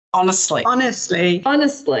Honestly. Honestly.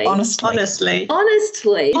 Honestly. Honestly. Honestly.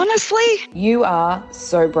 Honestly. Honestly. You are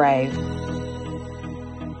so brave.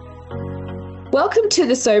 Welcome to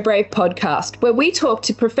the So Brave podcast, where we talk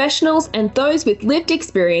to professionals and those with lived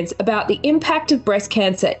experience about the impact of breast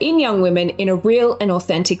cancer in young women in a real and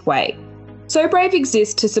authentic way. So Brave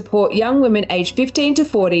exists to support young women aged 15 to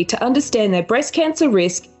 40 to understand their breast cancer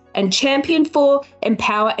risk and champion for,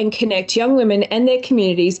 empower and connect young women and their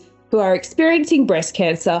communities who are experiencing breast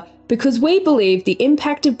cancer, because we believe the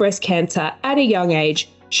impact of breast cancer at a young age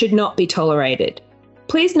should not be tolerated.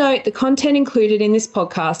 Please note the content included in this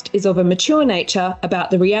podcast is of a mature nature about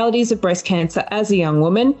the realities of breast cancer as a young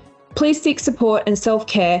woman. Please seek support and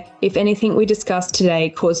self-care if anything we discuss today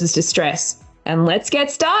causes distress. And let's get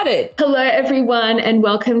started. Hello, everyone, and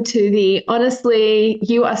welcome to the Honestly,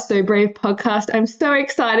 You Are So Brave podcast. I'm so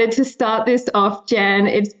excited to start this off, Jen.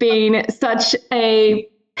 It's been such a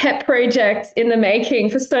pet project in the making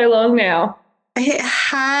for so long now. It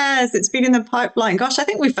has. It's been in the pipeline. Gosh, I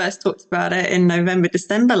think we first talked about it in November,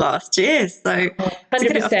 December last year. So 100%. to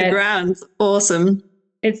get it off the ground, awesome.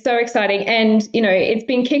 It's so exciting. And, you know, it's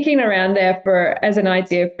been kicking around there as an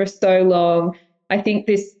idea for so long. I think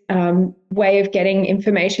this way of getting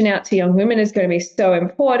information out to young women is going to be so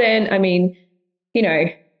important. I mean, you know,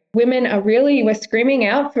 we're screaming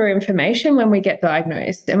out for information when we get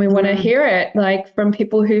diagnosed, and we want to hear it like from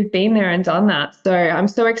people who've been there and done that. So I'm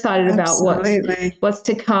so excited about what's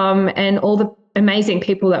to come and all the amazing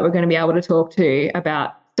people that we're going to be able to talk to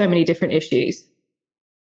about so many different issues.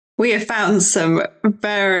 We have found some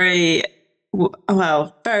very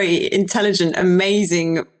intelligent,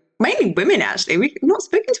 amazing, mainly women, actually. We've not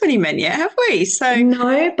spoken to any men yet, have we? So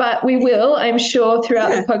no, but we will. I'm sure throughout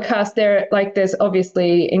the podcast there's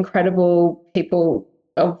obviously incredible people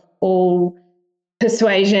of all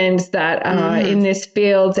persuasions that are in this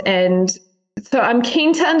field. And so I'm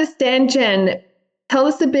keen to understand, Jen, tell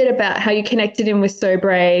us a bit about how you connected in with So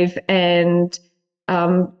Brave and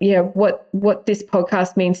what this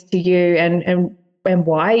podcast means to you and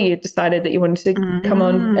why you decided that you wanted to come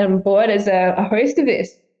on board as a host of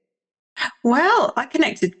this. Well, I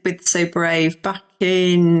connected with So Brave back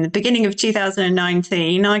in the beginning of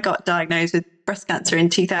 2019. I got diagnosed with breast cancer in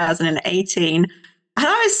 2018. And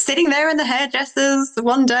I was sitting there in the hairdressers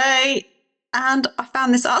one day and I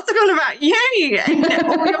found this article about you and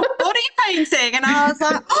all your body painting. And I was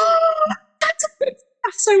like,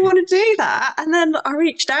 I so want to do that. And then I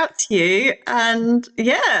reached out to you. And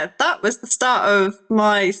that was the start of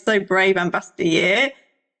my So Brave ambassador year.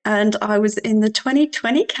 And I was in the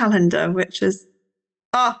 2020 calendar, which was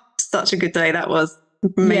such a good day. That was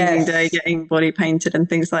amazing day, getting body painted and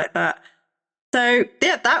things like that. So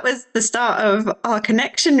that was the start of our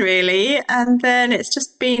connection, really. And then it's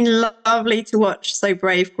just been lovely to watch So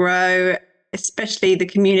Brave grow, especially the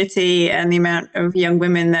community and the amount of young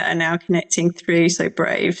women that are now connecting through So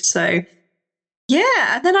Brave. So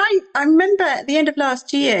and then I remember at the end of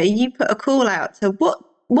last year, you put a call out to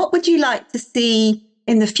what would you like to see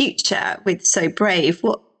in the future with So Brave?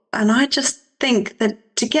 And I just think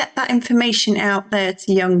that to get that information out there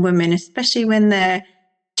to young women, especially when they're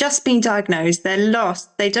just being diagnosed, they're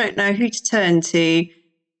lost, they don't know who to turn to.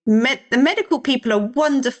 The medical people are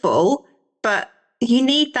wonderful, but you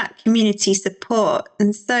need that community support.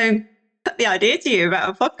 And so I put the idea to you about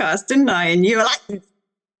a podcast, didn't I? And you were like,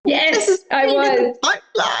 yes, I was.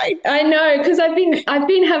 Pipeline. I know, because I've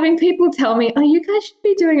been having people tell me, "Oh, you guys should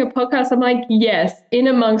be doing a podcast." I'm like, yes, in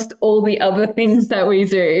amongst all the other things that we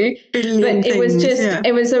do. But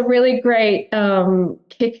it was a really great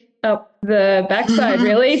kick up the backside,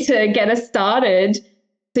 really, to get us started.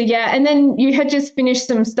 So and then you had just finished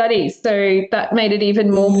some studies, so that made it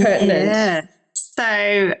even more pertinent. Yeah.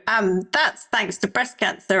 So that's thanks to breast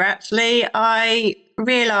cancer, actually. I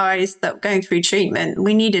realised that going through treatment,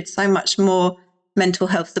 we needed so much more mental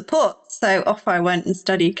health support. So off I went and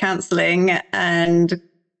studied counselling and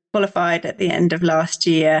qualified at the end of last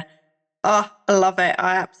year. I love it.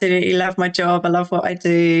 I absolutely love my job. I love what I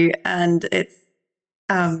do. And it's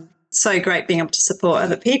so great being able to support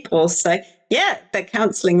other people. So the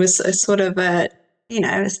counselling was a sort of a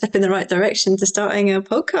step in the right direction to starting a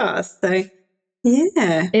podcast. So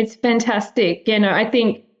it's fantastic. I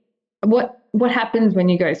think what happens when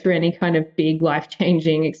you go through any kind of big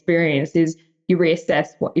life-changing experience is you reassess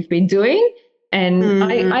what you've been doing. And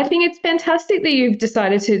I think it's fantastic that you've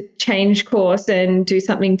decided to change course and do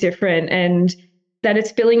something different, and that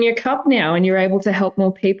it's filling your cup now and you're able to help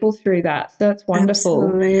more people through that. So that's wonderful.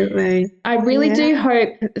 Absolutely. I really do hope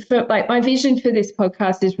my vision for this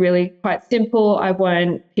podcast is really quite simple. I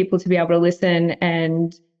want people to be able to listen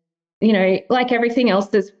and you know, like everything else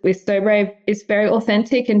that's with So Brave, is very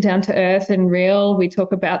authentic and down to earth and real. We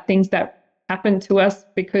talk about things that happen to us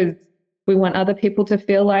because we want other people to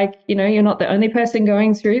feel like, you know, you're not the only person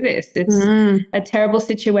going through this. It's a terrible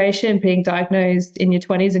situation, being diagnosed in your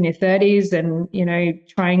 20s and your 30s and, you know,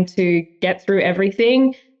 trying to get through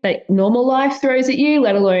everything that normal life throws at you,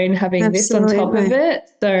 let alone having this on top of it.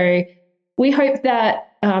 So we hope that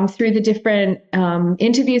through the different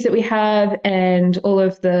interviews that we have and all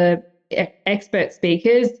of the expert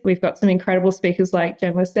speakers, we've got some incredible speakers like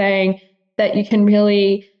Jen was saying, that you can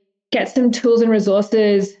really get some tools and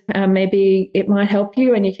resources. Maybe it might help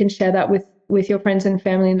you and you can share that with your friends and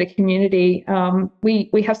family in the community.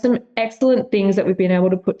 We have some excellent things that we've been able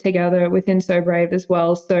to put together within So Brave as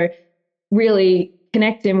well. So really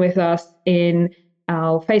connect in with us in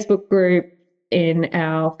our Facebook group, in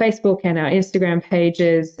our Facebook and our Instagram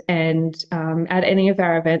pages, and at any of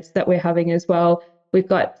our events that we're having as well. We've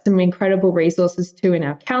got some incredible resources too in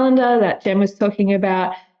our calendar that Jen was talking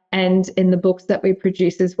about, and in the books that we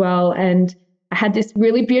produce as well. And I had this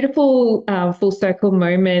really beautiful full circle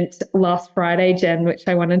moment last Friday, Jen, which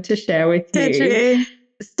I wanted to share with you. Did you?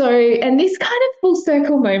 So, and this kind of full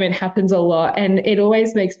circle moment happens a lot, and it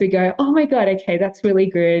always makes me go, oh my God, okay, that's really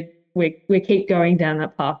good. We keep going down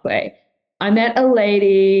that pathway. I met a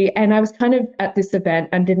lady and I was kind of at this event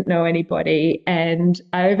and didn't know anybody, and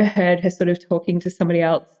I overheard her sort of talking to somebody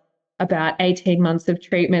else about 18 months of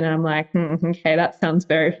treatment, and I'm like, okay, that sounds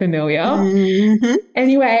very familiar. Mm-hmm.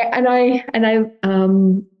 Anyway,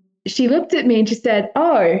 and she looked at me and she said,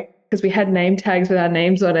 oh, because we had name tags with our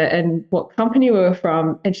names on it and what company we were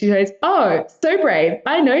from, and she goes, oh, So Brave,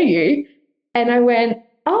 I know you. And I went,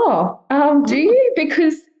 oh, do you?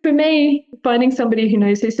 Because for me, finding somebody who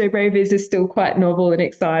knows who So Brave is still quite novel and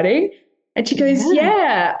exciting. And she goes,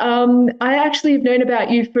 yeah, I actually have known about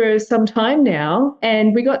you for some time now.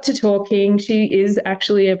 And we got to talking. She is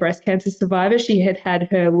actually a breast cancer survivor. She had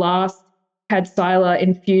her last Kadcyla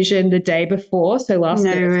infusion the day before, so last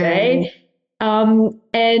Thursday.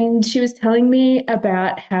 And she was telling me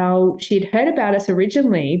about how she'd heard about us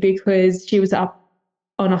originally because she was up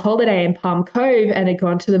on a holiday in Palm Cove and had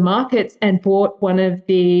gone to the markets and bought one of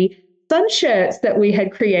the sun shirts that we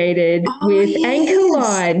had created with Anchor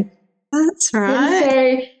Line. That's right.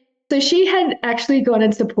 And so she had actually gone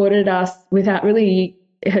and supported us without really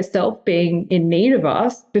herself being in need of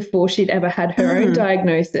us before she'd ever had her own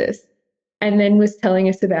diagnosis, and then was telling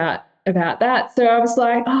us about that. So I was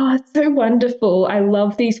like, oh, it's so wonderful. I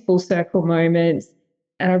love these full circle moments.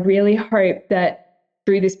 And I really hope that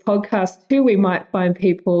through this podcast too, we might find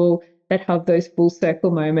people that have those full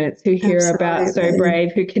circle moments, who hear about So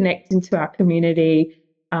Brave, who connect into our community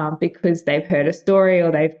because they've heard a story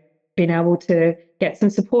or they've been able to get some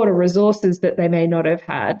support or resources that they may not have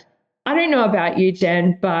had. I don't know about you,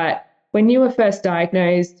 Jen, but when you were first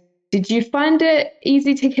diagnosed, did you find it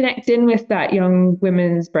easy to connect in with that young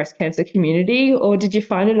women's breast cancer community, or did you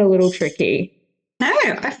find it a little tricky? No,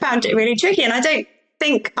 I found it really tricky, and I don't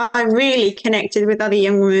think I really connected with other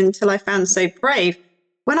young women until I found So Brave.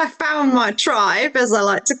 When I found my tribe, as I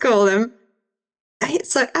like to call them,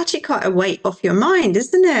 it's actually quite a weight off your mind,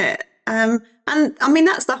 isn't it? And I mean,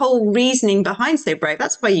 that's the whole reasoning behind So Brave.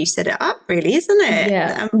 That's why you set it up, really, isn't it?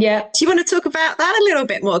 Yeah. Do you want to talk about that a little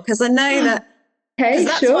bit more? Because I know that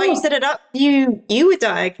that's why you set it up. You were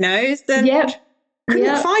diagnosed and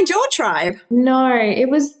couldn't find your tribe. No, it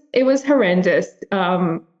was horrendous.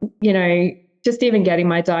 You know, just even getting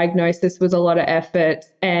my diagnosis was a lot of effort.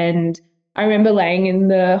 And I remember laying in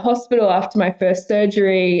the hospital after my first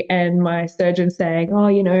surgery and my surgeon saying, oh,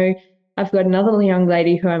 you know, I've got another young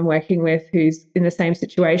lady who I'm working with who's in the same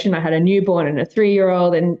situation. I had a newborn and a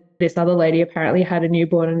 3-year-old, and this other lady apparently had a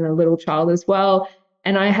newborn and a little child as well.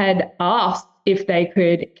 And I had asked if they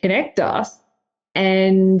could connect us,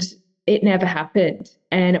 and it never happened.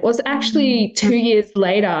 And it was actually 2 years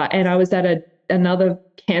later, and I was at another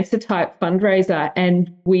cancer type fundraiser,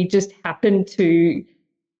 and we just happened to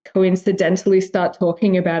coincidentally start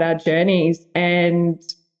talking about our journeys and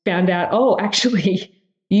found out, oh, actually,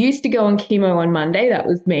 you used to go on chemo on Monday. That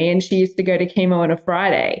was me. And she used to go to chemo on a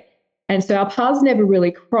Friday. And so our paths never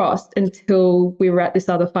really crossed until we were at this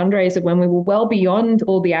other fundraiser when we were well beyond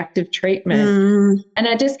all the active treatment. And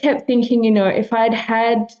I just kept thinking, you know, if I'd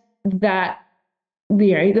had that,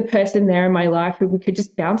 you know, the person there in my life who we could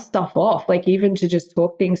just bounce stuff off, like even to just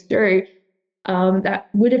talk things through, that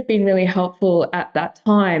would have been really helpful at that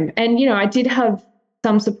time. And, you know, I did have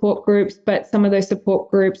some support groups, but some of those support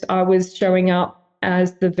groups I was showing up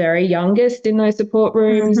as the very youngest in those support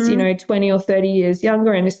rooms, you know, 20 or 30 years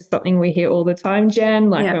younger. And this is something we hear all the time,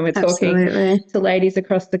 Jen, like when we're talking to ladies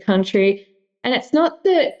across the country. And it's not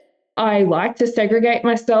that I like to segregate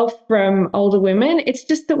myself from older women. It's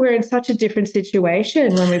just that we're in such a different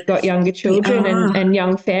situation when we've got younger children and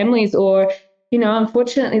young families, or,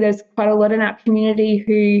 unfortunately, there's quite a lot in our community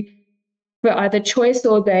who, for either choice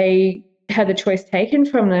or they had the choice taken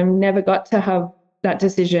from them, never got to have that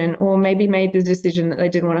decision, or maybe made the decision that they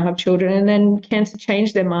didn't want to have children, and then cancer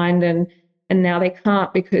changed their mind and now they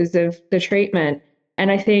can't because of the treatment.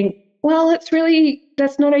 And I think, well,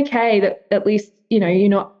 that's not okay, that at least,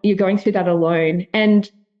 you're going through that alone.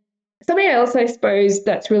 And something else, I suppose,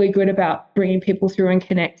 that's really good about bringing people through and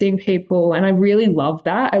connecting people, and I really love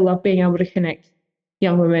that. I love being able to connect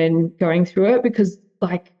young women going through it, because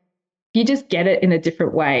you just get it in a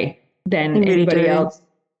different way than anybody else.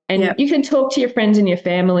 And you can talk to your friends and your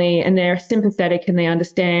family, and they're sympathetic and they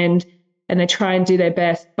understand and they try and do their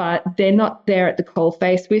best, but they're not there at the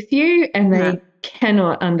coalface with you, and they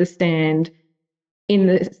cannot understand in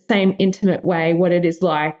the same intimate way what it is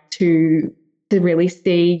like to really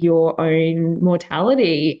see your own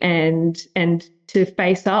mortality and to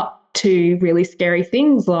face up to really scary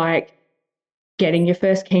things like getting your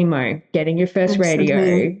first chemo, getting your first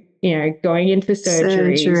radio, going in for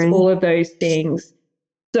surgeries, all of those things.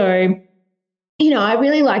 So, I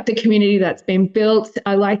really like the community that's been built.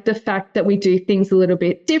 I like the fact that we do things a little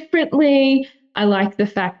bit differently. I like the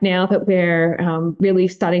fact now that we're really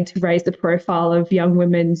starting to raise the profile of young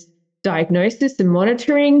women's diagnosis and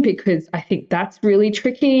monitoring, because I think that's really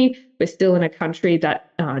tricky. We're still in a country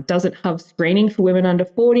that doesn't have screening for women under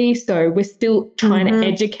 40. So we're still trying to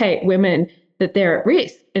educate women that they're at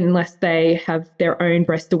risk unless they have their own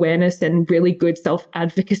breast awareness and really good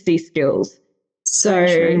self-advocacy skills.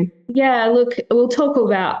 So yeah, look, we'll talk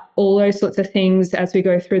about all those sorts of things as we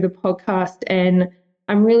go through the podcast. And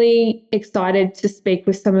I'm really excited to speak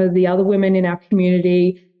with some of the other women in our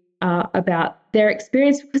community about their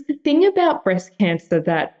experience, because the thing about breast cancer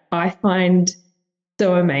that I find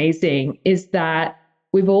so amazing is that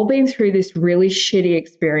we've all been through this really shitty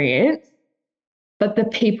experience, but the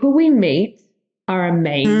people we meet are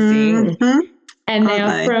amazing. And they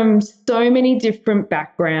are from so many different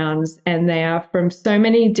backgrounds, and they are from so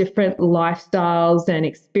many different lifestyles and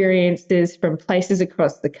experiences from places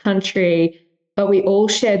across the country. But we all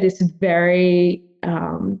share this very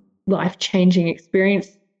life-changing experience.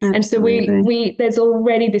 Absolutely. And so we there's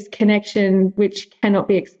already this connection which cannot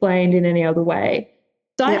be explained in any other way.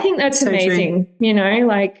 So I think that's so amazing.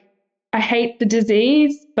 True. I hate the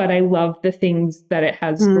disease, but I love the things that it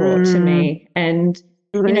has brought to me. And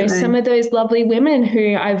some of those lovely women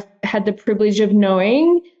who I've had the privilege of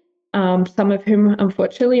knowing, some of whom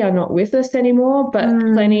unfortunately are not with us anymore, but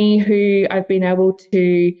plenty who I've been able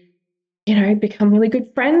to, become really good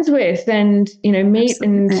friends with and, meet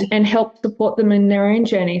and help support them in their own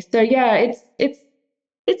journey. So yeah,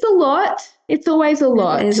 it's a lot. It's always a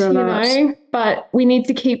lot, but we need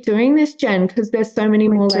to keep doing this, Jen, because there's so many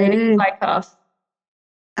more ladies like us.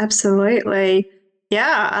 Absolutely.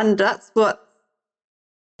 Yeah. And that's what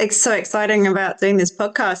it's so exciting about doing this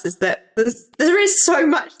podcast, is that there is so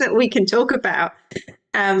much that we can talk about.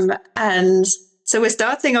 And so we're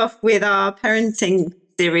starting off with our parenting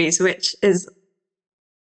series, which is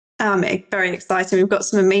very exciting. We've got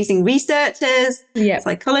some amazing researchers,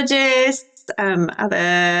 psychologists,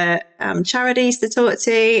 other charities to talk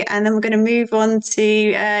to, and then we're going to move on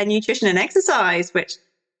to nutrition and exercise, which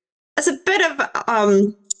is a bit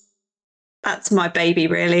of that's my baby,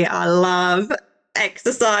 really. I love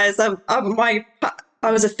exercise. I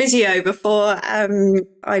was a physio before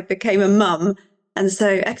I became a mum, and so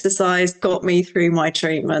exercise got me through my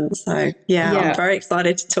treatment. So I'm very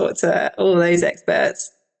excited to talk to all those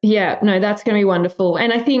experts. Yeah, no, that's going to be wonderful.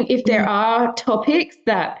 And I think if there are topics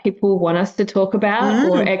that people want us to talk about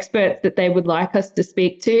or experts that they would like us to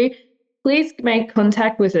speak to, please make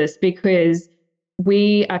contact with us, because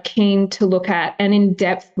we are keen to look at an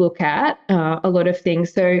in-depth look at a lot of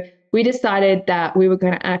things. So we decided that we were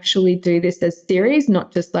going to actually do this as series,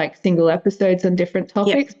 not just like single episodes on different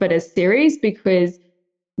topics, but as series, because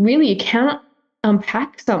really you can't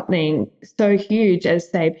unpack something so huge as,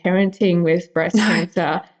 say, parenting with breast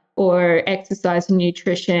cancer or exercise and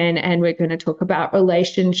nutrition. And we're going to talk about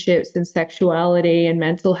relationships and sexuality and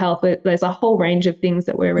mental health. There's a whole range of things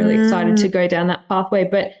that we're really excited to go down that pathway,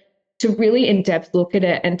 but to really in-depth look at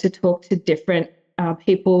it and to talk to different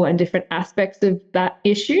people and different aspects of that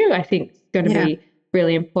issue, I think is going to be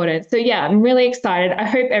really important. So I'm really excited. I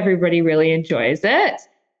hope everybody really enjoys it.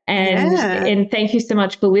 And thank you so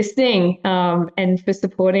much for listening and for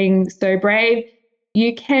supporting So Brave.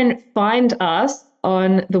 You can find us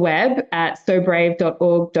on the web at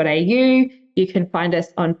sobrave.org.au. You can find us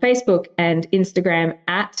on Facebook and Instagram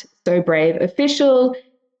at So Brave Official.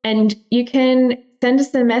 And you can send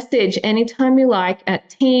us a message anytime you like at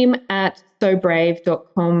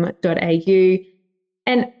team@sobrave.com.au.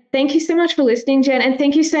 And thank you so much for listening, Jen. And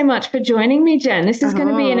thank you so much for joining me, Jen. This is going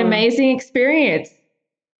to be an amazing experience.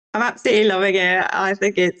 I'm absolutely loving it. I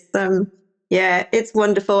think it's, it's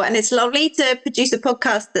wonderful. And it's lovely to produce a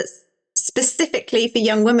podcast that's specifically for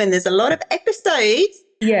young women. There's a lot of episodes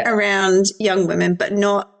around young women, but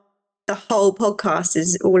not the whole podcast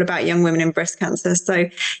is all about young women and breast cancer. So,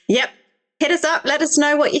 hit us up. Let us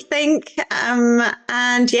know what you think.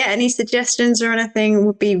 Any suggestions or anything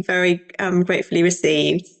would be very gratefully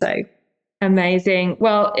received. So amazing.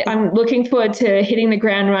 Well, I'm looking forward to hitting the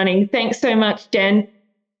ground running. Thanks so much, Jen.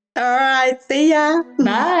 All right. See ya.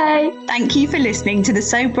 Bye. Thank you for listening to the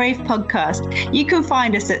So Brave podcast. You can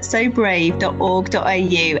find us at sobrave.org.au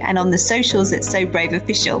and on the socials at So Brave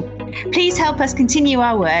Official. Please help us continue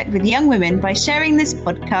our work with young women by sharing this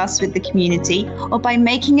podcast with the community or by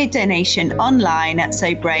making a donation online at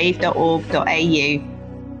sobrave.org.au.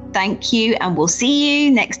 Thank you, and we'll see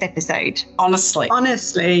you next episode. Honestly.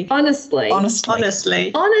 Honestly. Honestly. Honestly.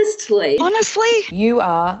 Honestly. Honestly. Honestly. You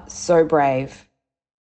are so brave.